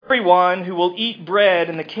everyone who will eat bread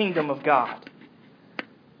in the kingdom of God."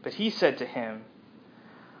 But he said to him,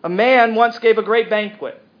 "A man once gave a great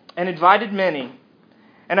banquet and invited many.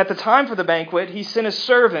 And at the time for the banquet, he sent a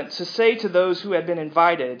servant to say to those who had been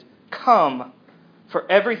invited, 'Come, for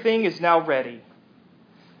everything is now ready.'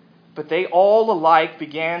 But they all alike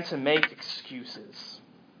began to make excuses.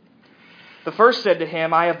 The first said to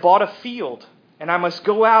him, 'I have bought a field, and I must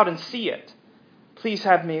go out and see it. Please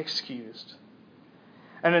have me excused.'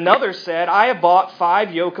 And another said, 'I have bought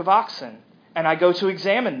 5 yoke of oxen, and I go to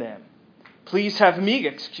examine them. Please have me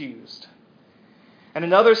excused.' And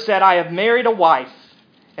another said, 'I have married a wife,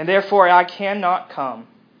 and therefore I cannot come.'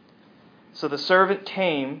 So the servant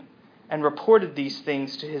came and reported these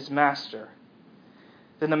things to his master.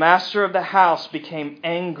 Then the master of the house became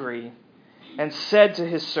angry and said to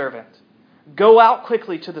his servant, 'Go out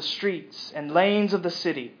quickly to the streets and lanes of the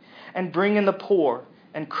city, and bring in the poor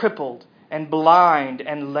and crippled and blind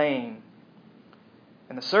and lame.'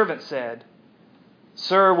 And the servant said,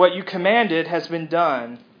 'Sir, what you commanded has been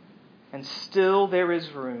done, and still there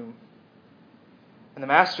is room.' And the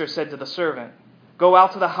master said to the servant, 'Go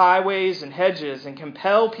out to the highways and hedges and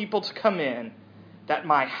compel people to come in, that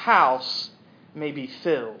my house may be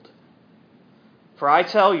filled. For I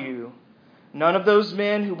tell you, none of those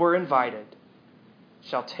men who were invited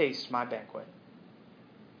shall taste my banquet.'"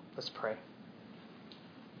 Let's pray.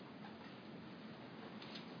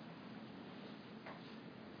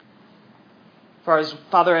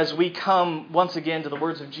 Father, as we come once again to the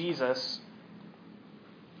words of Jesus,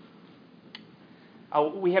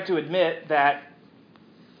 we have to admit that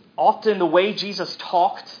often the way Jesus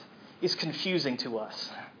talked is confusing to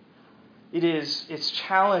us. It's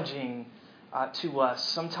challenging to us.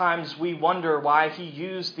 Sometimes we wonder why he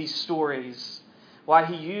used these stories, why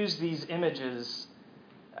he used these images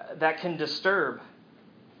that can disturb.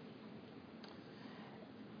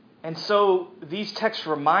 And so these texts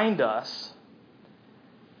remind us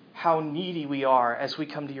how needy we are as we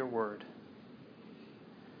come to your word.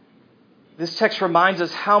 This text reminds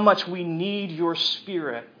us how much we need your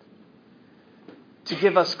Spirit to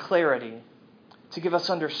give us clarity, to give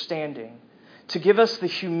us understanding, to give us the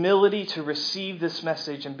humility to receive this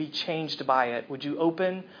message and be changed by it. Would you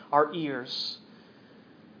open our ears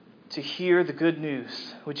to hear the good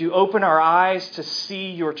news? Would you open our eyes to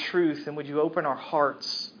see your truth? And would you open our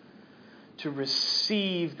hearts to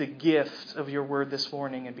receive the gift of your word this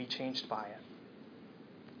morning and be changed by it?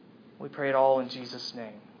 We pray it all in Jesus'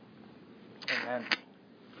 name. Amen.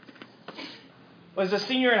 Well, as a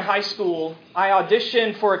senior in high school, I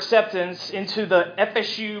auditioned for acceptance into the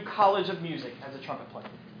FSU College of Music as a trumpet player.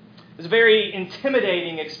 It was a very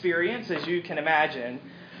intimidating experience, as you can imagine.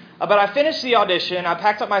 But I finished the audition, I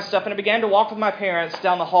packed up my stuff, and I began to walk with my parents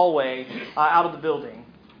down the hallway out of the building.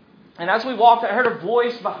 And as we walked, I heard a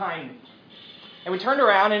voice behind me. And we turned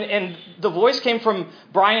around, and the voice came from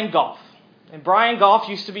Brian Goff. And Brian Goff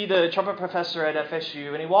used to be the trumpet professor at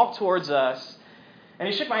FSU, and he walked towards us, and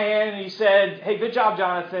he shook my hand, and he said, "Hey, good job,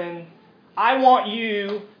 Jonathan. I want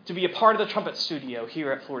you to be a part of the trumpet studio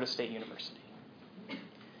here at Florida State University."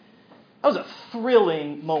 That was a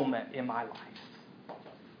thrilling moment in my life.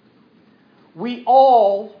 We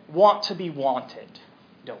all want to be wanted,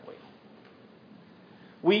 don't we?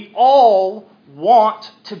 We all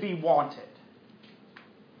want to be wanted.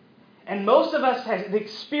 And most of us have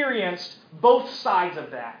experienced both sides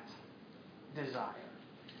of that desire.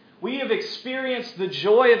 We have experienced the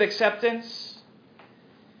joy of acceptance,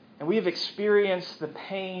 and we have experienced the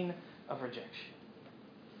pain of rejection.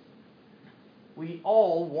 We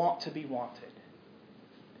all want to be wanted.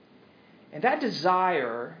 And that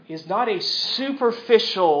desire is not a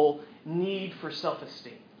superficial need for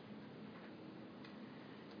self-esteem.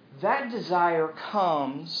 That desire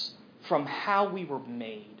comes from how we were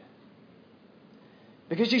made.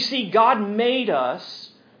 Because you see, God made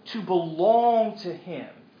us to belong to Him.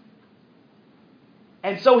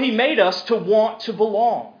 And so He made us to want to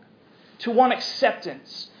belong, to want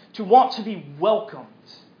acceptance, to want to be welcomed.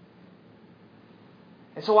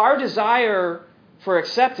 And so our desire for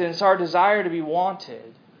acceptance, our desire to be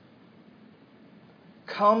wanted,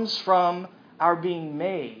 comes from our being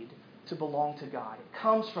made to belong to God. It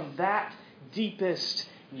comes from that deepest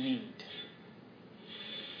need.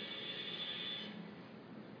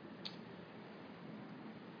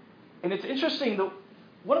 And it's interesting,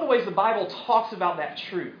 one of the ways the Bible talks about that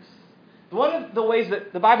truth, one of the ways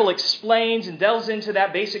that the Bible explains and delves into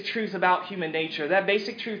that basic truth about human nature, that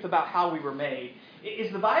basic truth about how we were made,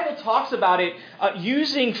 is the Bible talks about it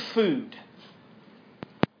using food.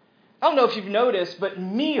 I don't know if you've noticed, but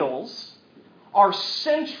meals are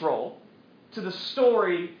central to the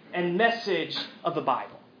story and message of the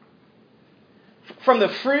Bible. From the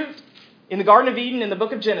fruit in the Garden of Eden in the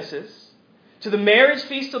book of Genesis to the marriage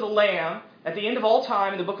feast of the Lamb at the end of all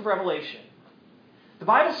time in the book of Revelation, the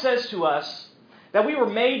Bible says to us that we were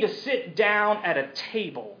made to sit down at a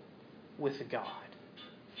table with God.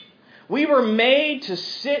 We were made to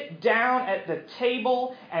sit down at the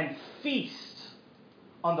table and feast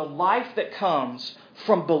on the life that comes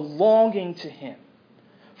from belonging to Him,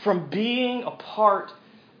 from being a part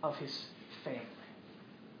of His family.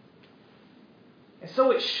 And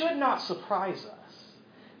so it should not surprise us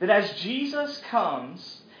that as Jesus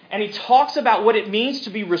comes and He talks about what it means to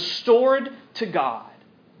be restored to God,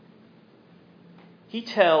 He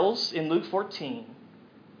tells in Luke 14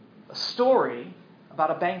 a story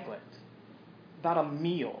about a banquet, about a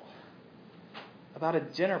meal, about a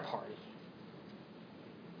dinner party.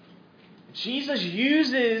 Jesus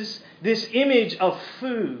uses this image of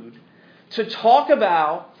food to talk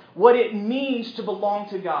about what it means to belong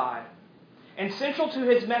to God. And central to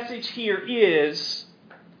His message here is,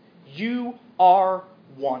 you are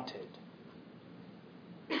wanted.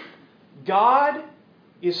 God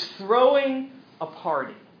is throwing a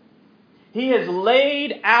party. He has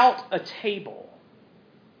laid out a table,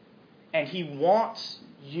 and He wants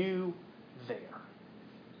you there.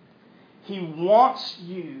 He wants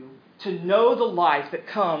you to know the life that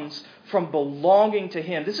comes from belonging to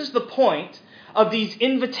Him. This is the point of these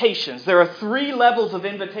invitations. There are 3 levels of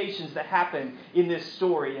invitations that happen in this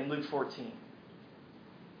story in Luke 14.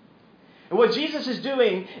 And what Jesus is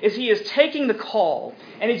doing is He is taking the call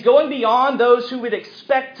and He's going beyond those who would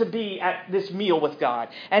expect to be at this meal with God.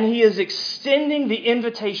 And He is extending the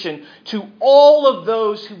invitation to all of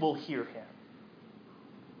those who will hear Him.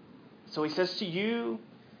 So He says to you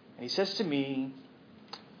and He says to me,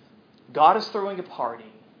 God is throwing a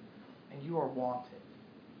party and you are wanted.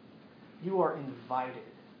 You are invited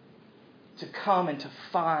to come and to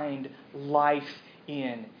find life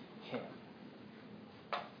in Him.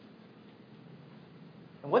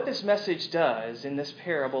 And what this message does in this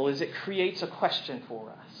parable is it creates a question for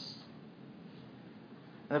us.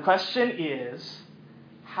 And the question is,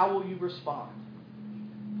 how will you respond?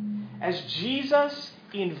 As Jesus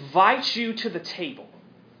invites you to the table,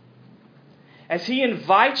 as He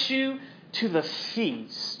invites you to the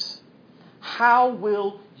feast, how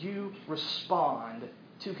will you respond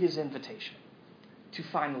to His invitation to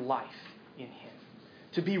find life in Him,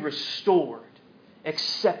 to be restored,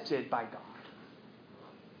 accepted by God?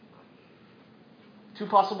 2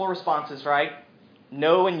 possible responses, right?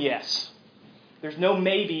 No and yes. There's no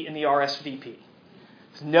maybe in the RSVP.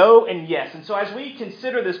 It's no and yes. And so as we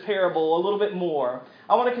consider this parable a little bit more,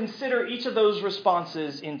 I want to consider each of those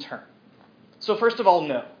responses in turn. So first of all,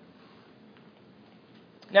 no.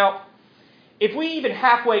 Now, if we even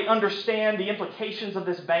halfway understand the implications of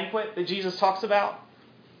this banquet that Jesus talks about,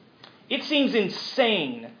 it seems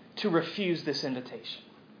insane to refuse this invitation,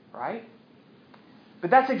 right? But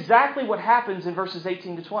that's exactly what happens in verses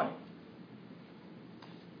 18 to 20,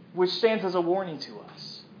 which stands as a warning to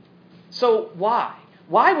us. So why?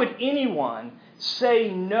 Why would anyone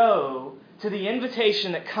say no to the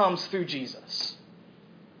invitation that comes through Jesus?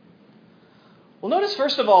 Well, notice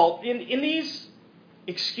first of all, in these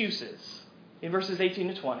excuses, in verses 18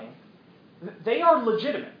 to 20, they are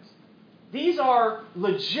legitimate. These are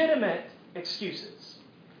legitimate excuses.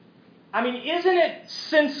 I mean, isn't it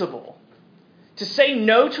sensible to say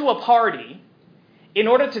no to a party in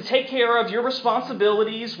order to take care of your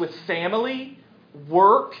responsibilities with family,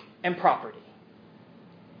 work, and property?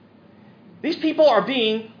 These people are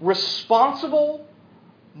being responsible,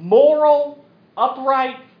 moral,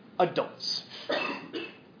 upright adults.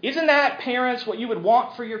 Isn't that, parents, what you would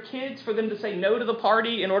want for your kids, for them to say no to the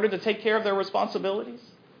party in order to take care of their responsibilities?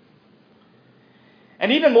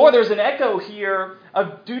 And even more, there's an echo here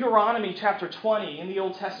of Deuteronomy chapter 20 in the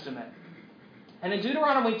Old Testament. And in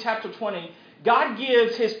Deuteronomy chapter 20, God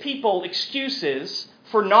gives His people excuses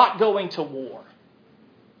for not going to war.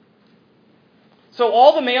 So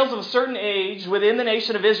all the males of a certain age within the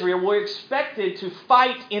nation of Israel were expected to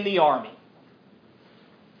fight in the army.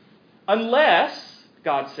 Unless,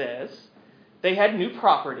 God says, they had new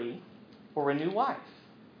property or a new wife.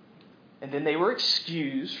 And then they were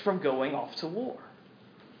excused from going off to war.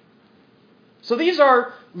 So these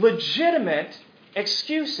are legitimate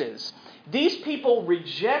excuses. These people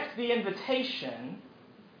reject the invitation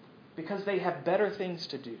because they have better things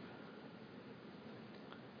to do.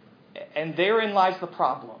 And therein lies the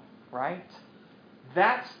problem, right?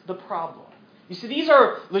 That's the problem. You see, these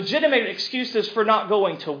are legitimate excuses for not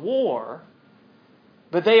going to war,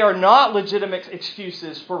 But they are not legitimate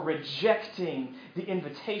excuses for rejecting the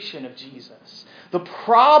invitation of Jesus. The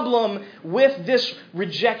problem with this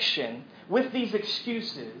rejection, with these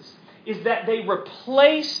excuses, is that they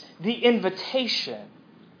replace the invitation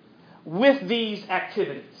with these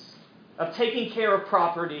activities of taking care of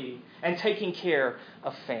property and taking care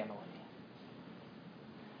of family.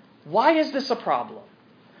 Why is this a problem?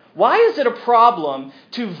 Why is it a problem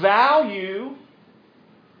to value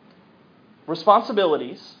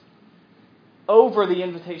responsibilities over the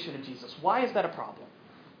invitation of Jesus? Why is that a problem?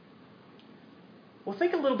 Well,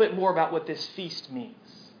 think a little bit more about what this feast means.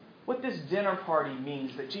 What this dinner party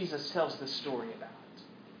means that Jesus tells this story about.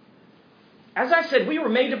 As I said, we were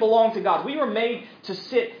made to belong to God. We were made to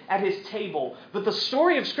sit at His table. But the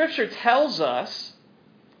story of Scripture tells us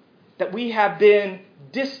that we have been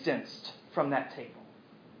distanced from that table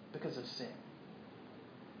because of sin.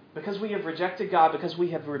 Because we have rejected God, because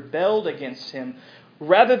we have rebelled against Him.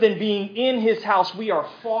 Rather than being in His house, we are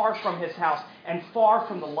far from His house and far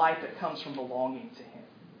from the life that comes from belonging to Him.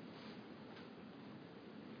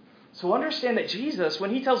 So understand that Jesus,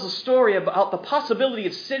 when He tells a story about the possibility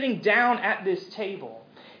of sitting down at this table,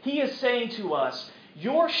 He is saying to us,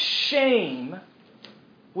 your shame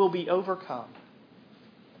will be overcome.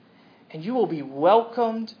 And you will be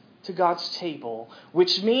welcomed to God's table,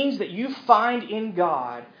 which means that you find in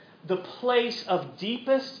God the place of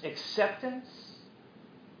deepest acceptance,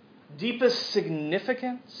 deepest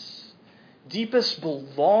significance, deepest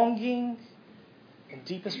belonging, and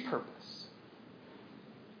deepest purpose.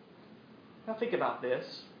 Now think about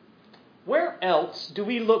this. Where else do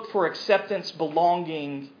we look for acceptance,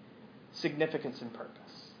 belonging, significance, and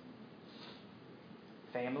purpose?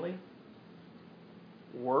 Family,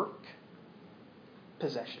 work,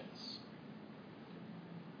 possessions.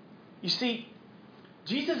 You see,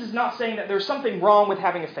 Jesus is not saying that there's something wrong with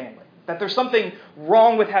having a family, that there's something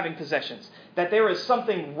wrong with having possessions, that there is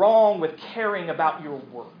something wrong with caring about your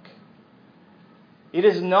work. It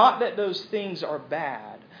is not that those things are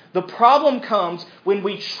bad. The problem comes when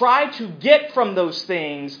we try to get from those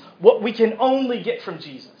things what we can only get from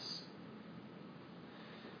Jesus.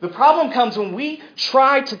 The problem comes when we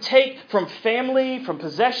try to take from family, from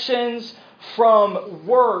possessions, from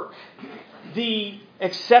work, the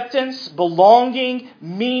acceptance, belonging,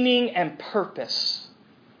 meaning, and purpose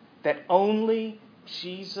that only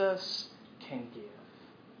Jesus can give.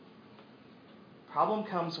 The problem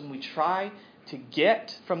comes when we try to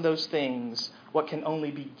get from those things what can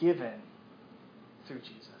only be given through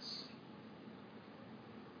Jesus.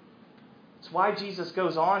 It's why Jesus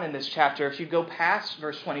goes on in this chapter. If you go past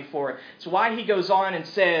verse 24, it's why He goes on and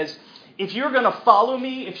says, if you're going to follow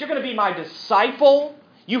me, if you're going to be my disciple,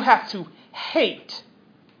 you have to hate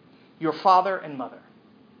your father and mother,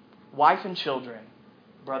 wife and children,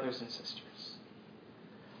 brothers and sisters.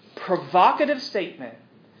 Provocative statement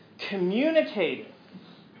communicating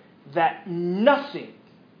that nothing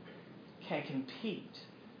can compete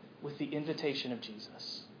with the invitation of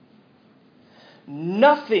Jesus.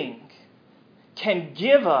 Nothing can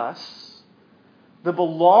give us the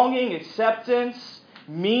belonging, acceptance,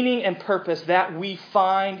 meaning, and purpose that we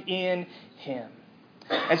find in Him.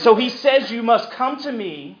 And so He says, you must come to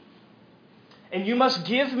me and you must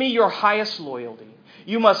give me your highest loyalty.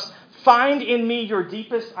 You must find in me your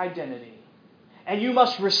deepest identity. And you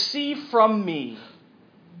must receive from me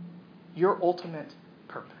your ultimate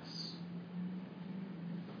purpose.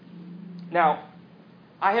 Now,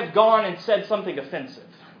 I have gone and said something offensive,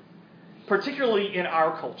 particularly in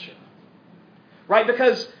our culture. Right?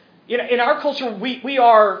 Because in our culture, we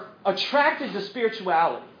are attracted to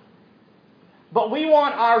spirituality. But we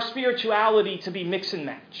want our spirituality to be mix and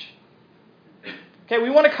match. Okay, we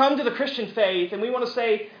want to come to the Christian faith and we want to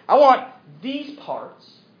say, I want these parts,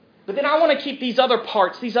 but then I want to keep these other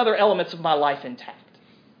parts, these other elements of my life intact.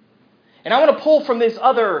 And I want to pull from this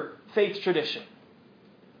other faith tradition.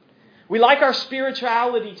 We like our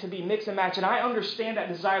spirituality to be mix and match, and I understand that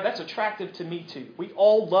desire. That's attractive to me too. We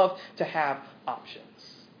all love to have options.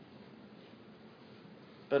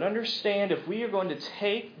 But understand, if we are going to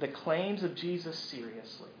take the claims of Jesus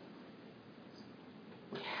seriously,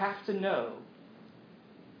 we have to know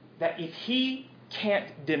that if He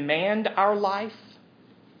can't demand our life,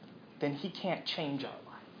 then He can't change our life.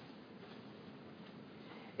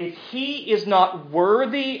 If He is not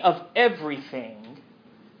worthy of everything,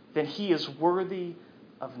 then He is worthy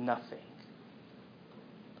of nothing.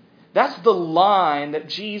 That's the line that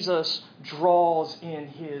Jesus draws in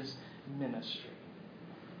His ministry.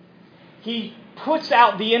 He puts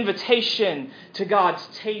out the invitation to God's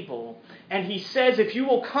table, and He says, if you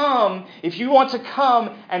will come, if you want to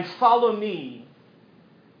come and follow me,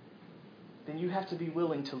 then you have to be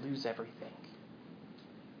willing to lose everything.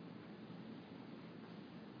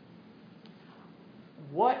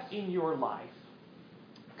 What in your life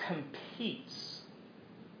competes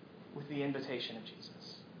with the invitation of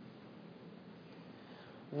Jesus?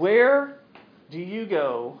 Where do you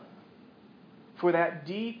go for that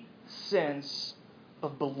deep sense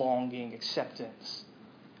of belonging, acceptance,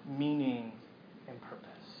 meaning, and purpose?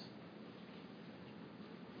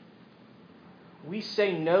 We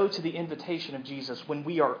say no to the invitation of Jesus when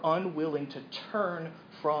we are unwilling to turn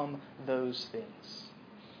from those things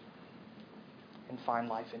and find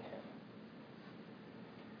life in Him.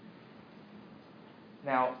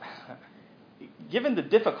 Now, given the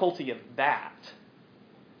difficulty of that,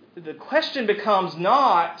 the question becomes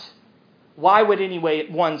not, why would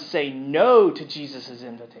anyone say no to Jesus'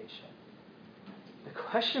 invitation? The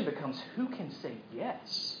question becomes, who can say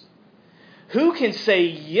yes? Who can say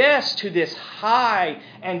yes to this high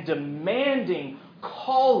and demanding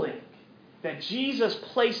calling that Jesus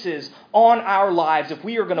places on our lives if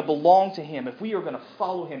we are going to belong to Him, if we are going to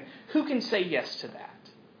follow Him? Who can say yes to that?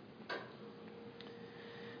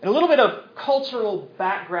 And a little bit of cultural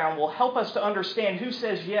background will help us to understand who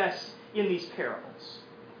says yes in these parables.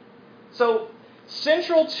 So,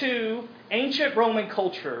 central to ancient Roman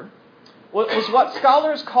culture was what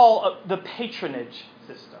scholars call the patronage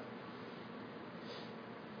system.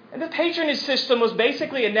 And the patronage system was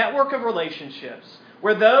basically a network of relationships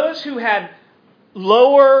where those who had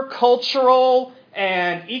lower cultural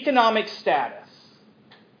and economic status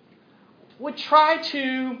would try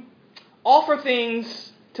to offer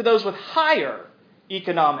things to those with higher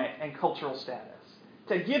economic and cultural status,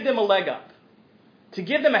 to give them a leg up, to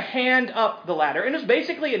give them a hand up the ladder. And it was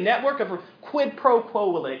basically a network of quid pro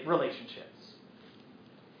quo relationships.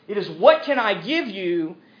 It is, what can I give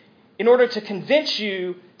you in order to convince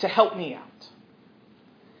you to help me out?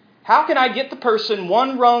 How can I get the person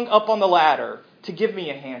one rung up on the ladder to give me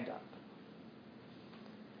a hand up?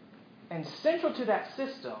 And central to that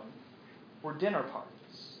system were dinner parties.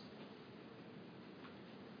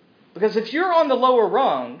 Because if you're on the lower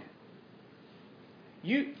rung,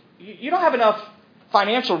 you don't have enough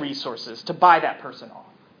financial resources to buy that person off.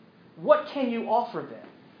 What can you offer them?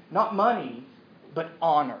 Not money, but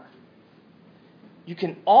honor. You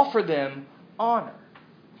can offer them honor.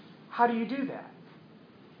 How do you do that?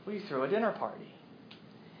 Well, you throw a dinner party.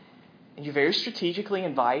 And you very strategically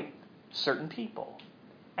invite certain people.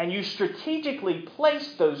 And you strategically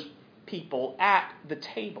place those people at the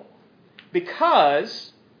table.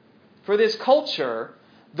 Because, for this culture,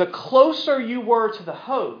 the closer you were to the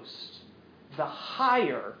host, the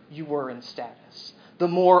higher you were in status. The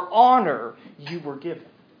more honor you were given.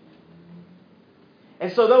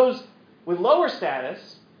 And so those with lower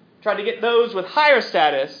status tried to get those with higher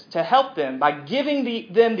status to help them by giving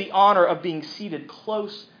them the honor of being seated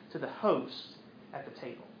close to the host at the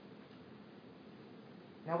table.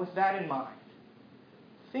 Now, with that in mind,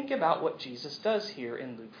 think about what Jesus does here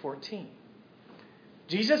in Luke 14.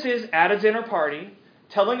 Jesus is at a dinner party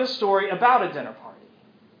telling a story about a dinner party.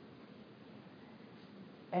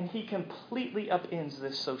 And he completely upends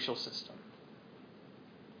this social system.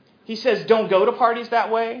 He says, don't go to parties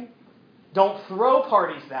that way. Don't throw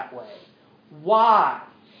parties that way. Why?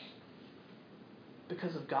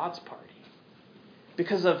 Because of God's party.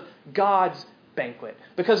 Because of God's banquet.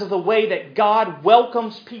 Because of the way that God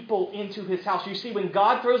welcomes people into His house. You see, when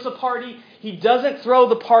God throws a party, He doesn't throw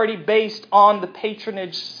the party based on the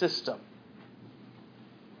patronage system.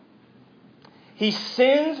 He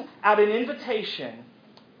sends out an invitation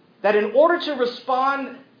that in order to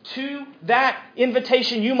respond to that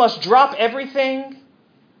invitation, you must drop everything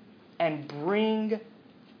and bring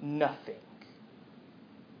nothing.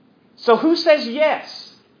 So who says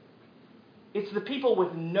yes? It's the people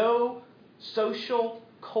with no social,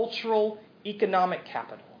 cultural, economic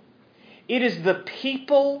capital. It is the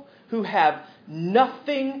people who have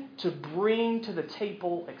nothing to bring to the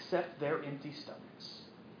table except their empty stomachs.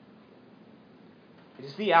 It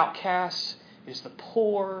is the outcasts. It is the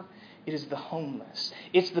poor. It is the homeless.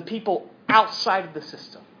 It's the people outside of the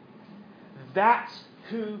system. That's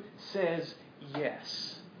who says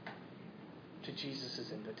yes to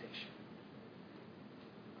Jesus' invitation.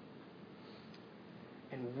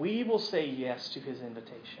 And we will say yes to His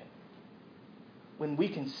invitation when we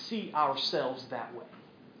can see ourselves that way.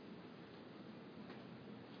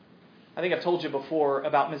 I think I've told you before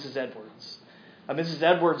about Mrs. Edwards. Mrs.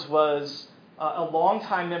 Edwards was a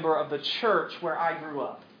longtime member of the church where I grew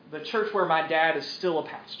up, the church where my dad is still a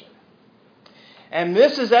pastor. And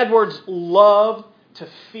Mrs. Edwards loved to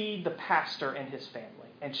feed the pastor and his family,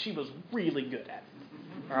 and she was really good at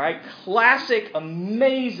it. All right? Classic,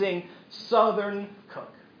 amazing Southern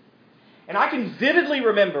cook. And I can vividly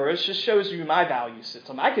remember, it just shows you my value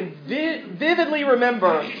system, I can vividly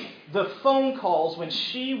remember the phone calls when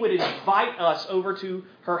she would invite us over to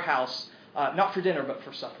her house, not for dinner, but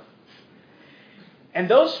for supper. And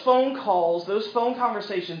those phone calls, those phone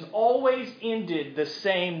conversations always ended the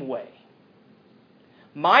same way.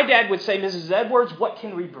 My dad would say, "Mrs. Edwards, what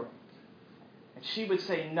can we bring?" And she would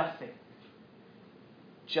say, "Nothing.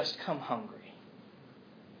 Just come hungry."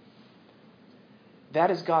 That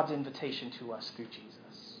is God's invitation to us through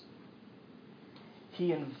Jesus.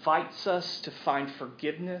 He invites us to find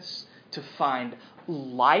forgiveness, to find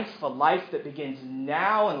life, a life that begins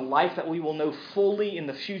now and a life that we will know fully in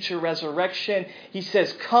the future resurrection. He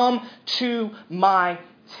says, "Come to my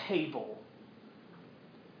table."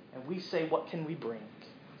 And we say, "What can we bring?"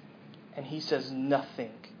 And he says,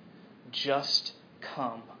 "Nothing. Just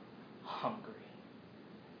come hungry."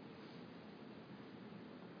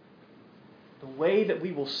 The way that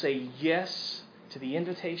we will say yes to the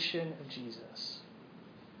invitation of Jesus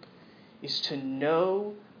is to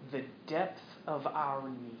know the depth of our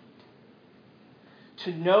need,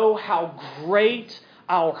 to know how great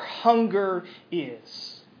our hunger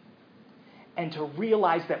is, and to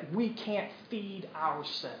realize that we can't feed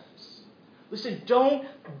ourselves. Listen, don't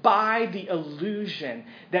buy the illusion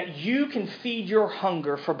that you can feed your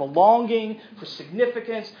hunger for belonging, for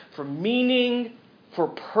significance, for meaning, for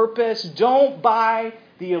purpose. Don't buy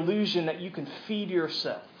the illusion that you can feed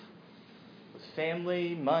yourself with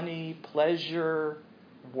family, money, pleasure,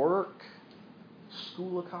 work,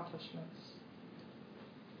 school accomplishments.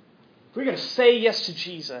 If we're going to say yes to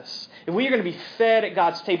Jesus, if we are going to be fed at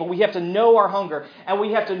God's table, we have to know our hunger and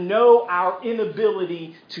we have to know our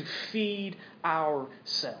inability to feed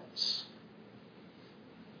ourselves.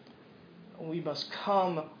 We must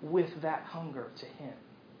come with that hunger to Him.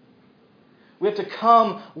 We have to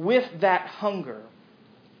come with that hunger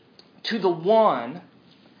to the one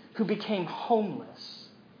who became homeless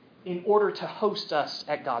in order to host us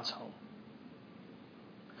at God's home.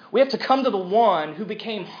 We have to come to the one who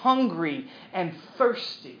became hungry and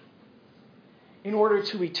thirsty in order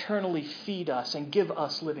to eternally feed us and give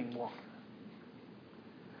us living water.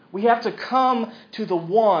 We have to come to the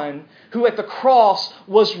one who at the cross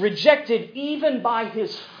was rejected even by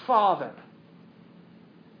his Father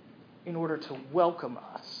in order to welcome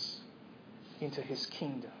us into his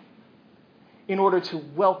kingdom, in order to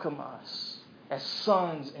welcome us as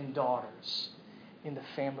sons and daughters in the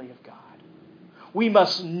family of God. We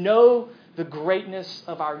must know the greatness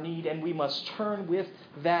of our need, and we must turn with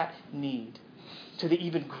that need to the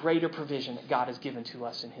even greater provision that God has given to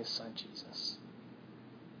us in his Son, Jesus.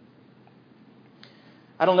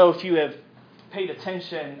 I don't know if you have paid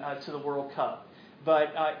attention to the World Cup,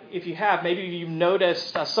 but if you have, maybe you've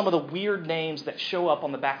noticed some of the weird names that show up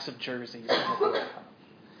on the backs of jerseys in the World Cup.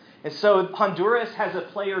 And so Honduras has a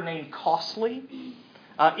player named Costly.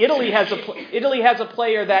 Italy has a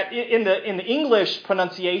player that in the English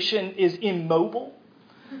pronunciation is immobile.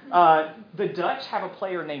 The Dutch have a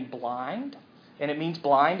player named Blind, and it means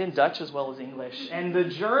blind in Dutch as well as English. And the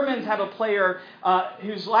Germans have a player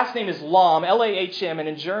whose last name is Lahm, L-A-H-M, and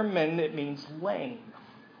in German it means lame.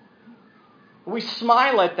 We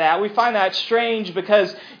smile at that. We find that strange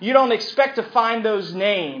because you don't expect to find those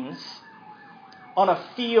names on a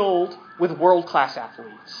field with world-class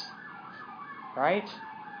athletes. Right?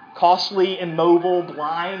 Costly, immobile,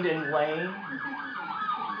 blind, and lame.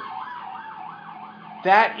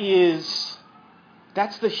 That's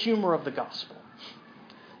the humor of the gospel.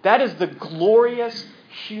 That is the glorious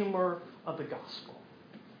humor of the gospel.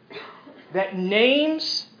 That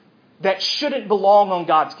names that shouldn't belong on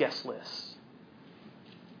God's guest list.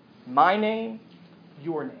 My name,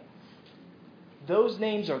 your name. Those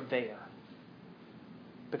names are there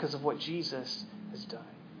because of what Jesus has done.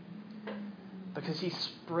 Because he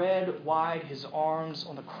spread wide his arms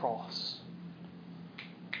on the cross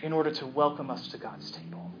in order to welcome us to God's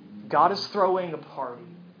table. God is throwing a party.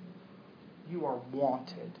 You are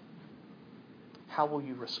wanted. How will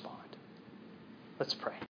you respond? Let's pray.